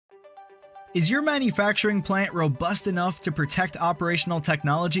Is your manufacturing plant robust enough to protect operational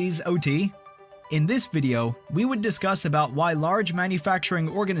technologies, OT? In this video, we would discuss about why large manufacturing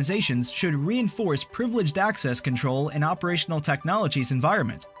organizations should reinforce privileged access control in operational technologies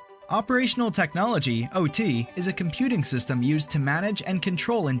environment. Operational technology, OT, is a computing system used to manage and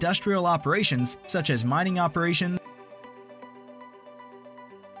control industrial operations such as mining operations,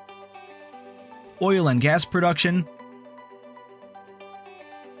 oil and gas production,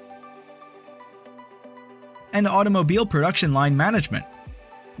 and automobile production line management.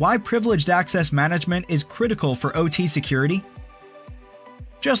 Why privileged access management is critical for OT security?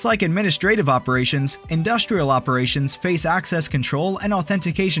 Just like administrative operations, industrial operations face access control and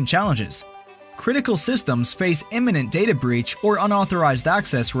authentication challenges. Critical systems face imminent data breach or unauthorized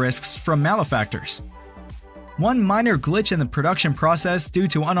access risks from malefactors. One minor glitch in the production process due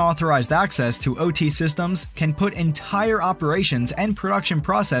to unauthorized access to OT systems can put entire operations and production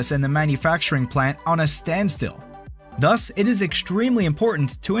process in the manufacturing plant on a standstill. Thus, it is extremely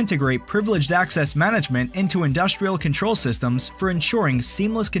important to integrate privileged access management into industrial control systems for ensuring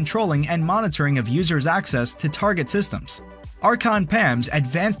seamless controlling and monitoring of users' access to target systems. ARCON PAM's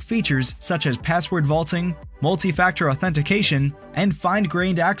advanced features such as password vaulting, multi-factor authentication, and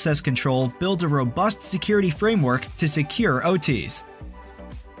fine-grained access control builds a robust security framework to secure OTs.